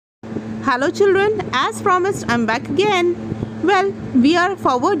Hello children, as promised I'm back again. Well, we are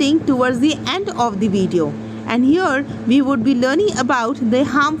forwarding towards the end of the video and here we would be learning about the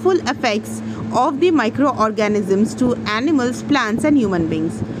harmful effects of the microorganisms to animals, plants and human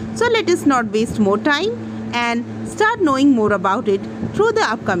beings. So let us not waste more time and start knowing more about it through the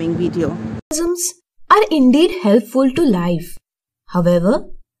upcoming video. Organisms are indeed helpful to life. However,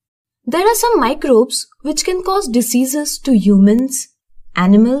 there are some microbes which can cause diseases to humans,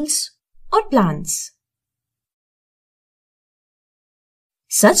 animals, or plants.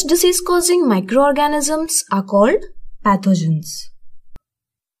 Such disease-causing microorganisms are called pathogens.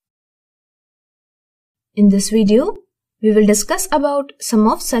 In this video, we will discuss about some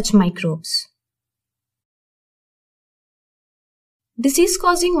of such microbes.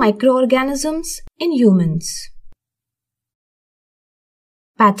 Disease-causing microorganisms in humans.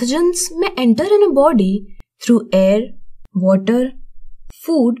 Pathogens may enter in a body through air, water,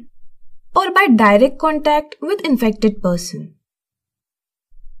 food, or by direct contact with infected person.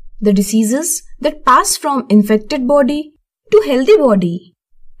 The diseases that pass from infected body to healthy body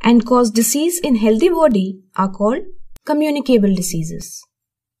and cause disease in healthy body are called communicable diseases.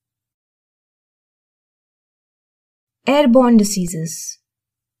 Airborne diseases.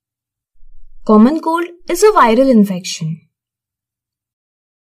 Common cold is a viral infection.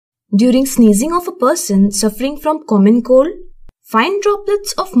 During sneezing of a person suffering from common cold, fine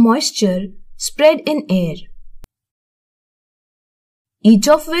droplets of moisture spread in air, each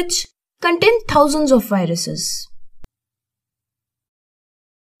of which contain thousands of viruses.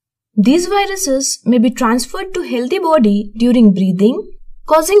 These viruses may be transferred to healthy body during breathing,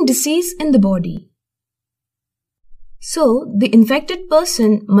 causing disease in the body. So, the infected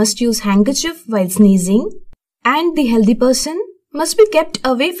person must use handkerchief while sneezing and the healthy person must be kept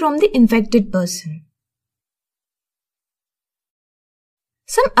away from the infected person.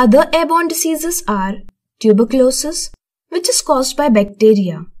 Some other airborne diseases are tuberculosis, which is caused by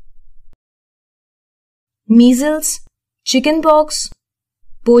bacteria, measles, chickenpox,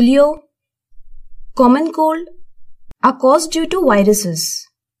 polio, common cold are caused due to viruses.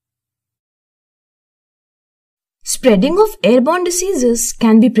 Spreading of airborne diseases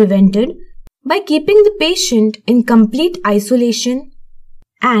can be prevented by keeping the patient in complete isolation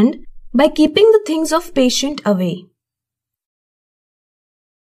and by keeping the things of patient away.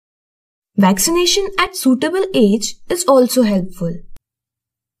 Vaccination at suitable age is also helpful.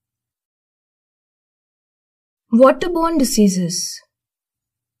 Waterborne diseases.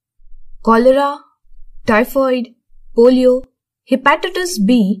 Cholera, typhoid, polio, hepatitis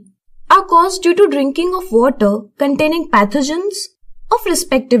B are caused due to drinking of water containing pathogens of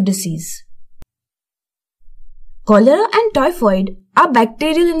respective disease. Cholera and typhoid are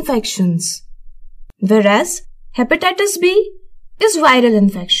bacterial infections, whereas hepatitis B is viral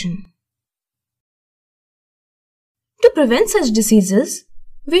infection. To prevent such diseases,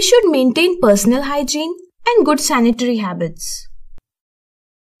 we should maintain personal hygiene and good sanitary habits.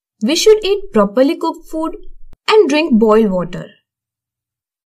 We should eat properly cooked food and drink boiled water.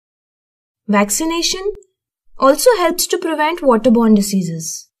 Vaccination also helps to prevent waterborne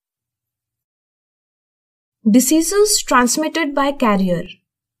diseases. Diseases transmitted by carrier.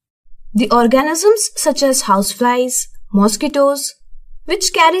 The organisms such as houseflies, mosquitoes,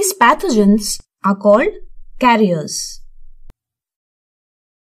 which carries pathogens are called carriers.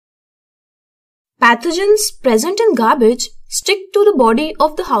 Pathogens present in garbage stick to the body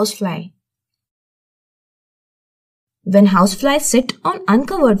of the housefly. When houseflies sit on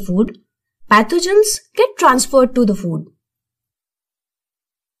uncovered food, pathogens get transferred to the food.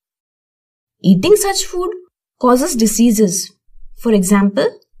 Eating such food causes diseases, for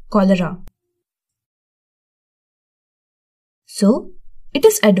example, cholera. So, it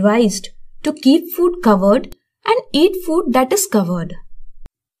is advised to keep food covered and eat food that is covered.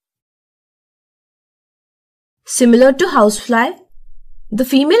 Similar to housefly, the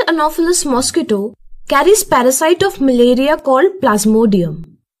female Anopheles mosquito carries parasite of malaria called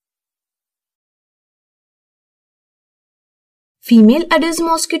Plasmodium. Female Aedes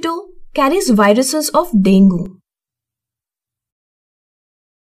mosquito carries viruses of dengue.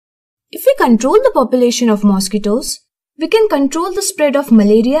 If we control the population of mosquitoes, we can control the spread of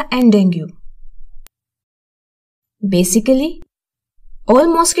malaria and dengue. Basically, all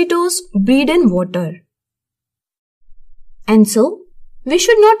mosquitoes breed in water. And so, we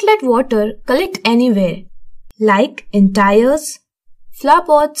should not let water collect anywhere, like in tires, flower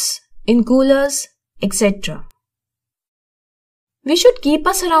pots, in coolers, etc. We should keep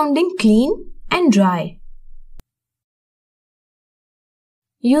our surrounding clean and dry.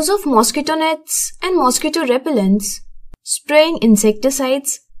 Use of mosquito nets and mosquito repellents, spraying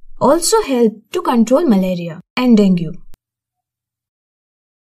insecticides also help to control malaria and dengue.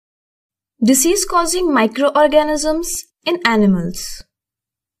 Disease-causing microorganisms in animals.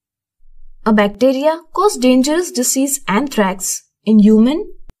 A bacteria cause dangerous disease anthrax in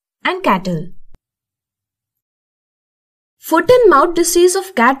human and cattle. Foot and mouth disease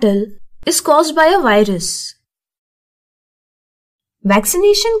of cattle is caused by a virus.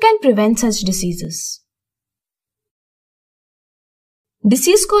 Vaccination can prevent such diseases.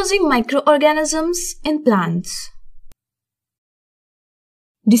 Disease-causing microorganisms in plants.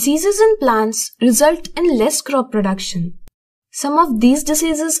 Diseases in plants result in less crop production. Some of these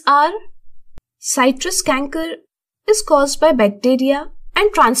diseases are: citrus canker is caused by bacteria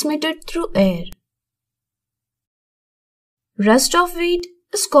and transmitted through air. Rust of wheat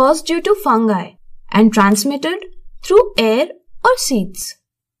is caused due to fungi and transmitted through air or seeds.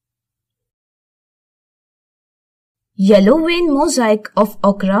 Yellow vein mosaic of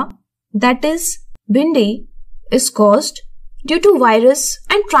okra, that is bhindi, is caused due to virus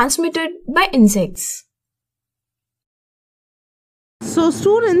and transmitted by insects. So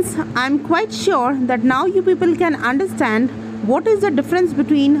students, I'm quite sure that now you people can understand what is the difference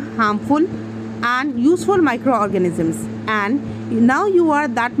between harmful and useful microorganisms, and now you are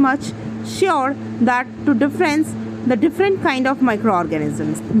that much sure that to difference the different kind of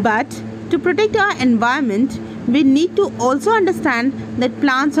microorganisms. But to protect our environment, we need to also understand that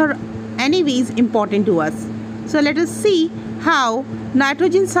plants are anyways important to us. So let us see how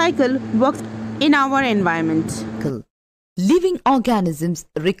nitrogen cycle works in our environment. Living organisms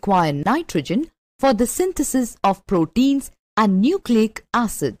require nitrogen for the synthesis of proteins and nucleic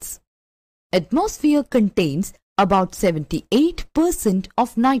acids. Atmosphere contains about 78%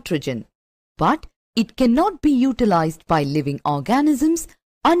 of nitrogen, but it cannot be utilized by living organisms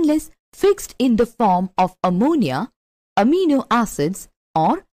unless fixed in the form of ammonia, amino acids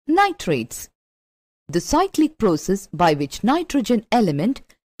or nitrates. The cyclic process by which nitrogen element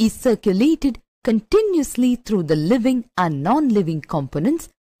is circulated continuously through the living and non-living components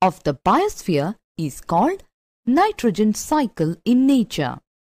of the biosphere is called nitrogen cycle in nature.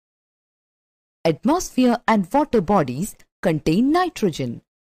 Atmosphere and water bodies contain nitrogen.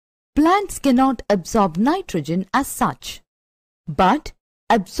 Plants cannot absorb nitrogen as such, but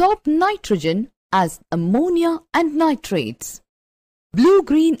absorb nitrogen as ammonia and nitrates.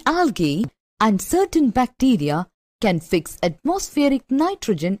 Blue-green algae and certain bacteria can fix atmospheric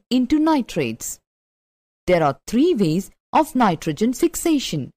nitrogen into nitrates. There are three ways of nitrogen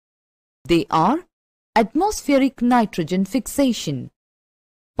fixation. They are atmospheric nitrogen fixation,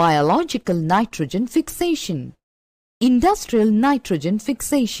 biological nitrogen fixation, industrial nitrogen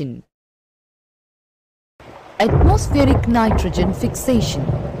fixation. Atmospheric nitrogen fixation.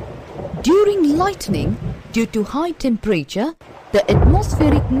 During lightning, due to high temperature, the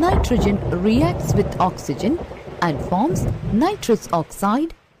atmospheric nitrogen reacts with oxygen and forms nitrous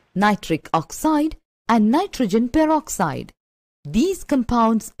oxide, nitric oxide and nitrogen peroxide. These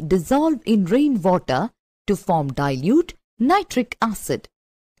compounds dissolve in rainwater to form dilute nitric acid.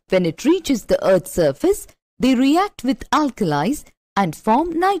 When it reaches the Earth's surface, they react with alkalis and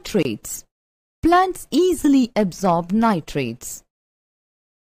form nitrates. Plants easily absorb nitrates.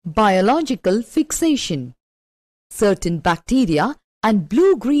 Biological fixation. Certain bacteria and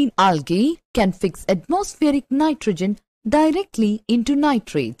blue-green algae can fix atmospheric nitrogen directly into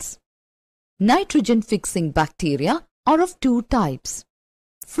nitrates. Nitrogen-fixing bacteria are of two types.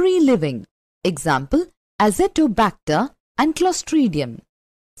 Free-living, example Azotobacter and Clostridium.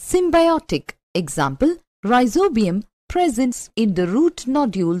 Symbiotic, example Rhizobium, present in the root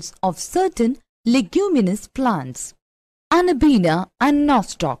nodules of certain leguminous plants. Anabaena and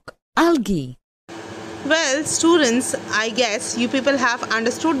nostoc, algae. Well, students, I guess you people have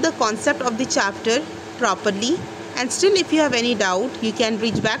understood the concept of the chapter properly, and still if you have any doubt, you can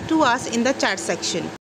reach back to us in the chat section.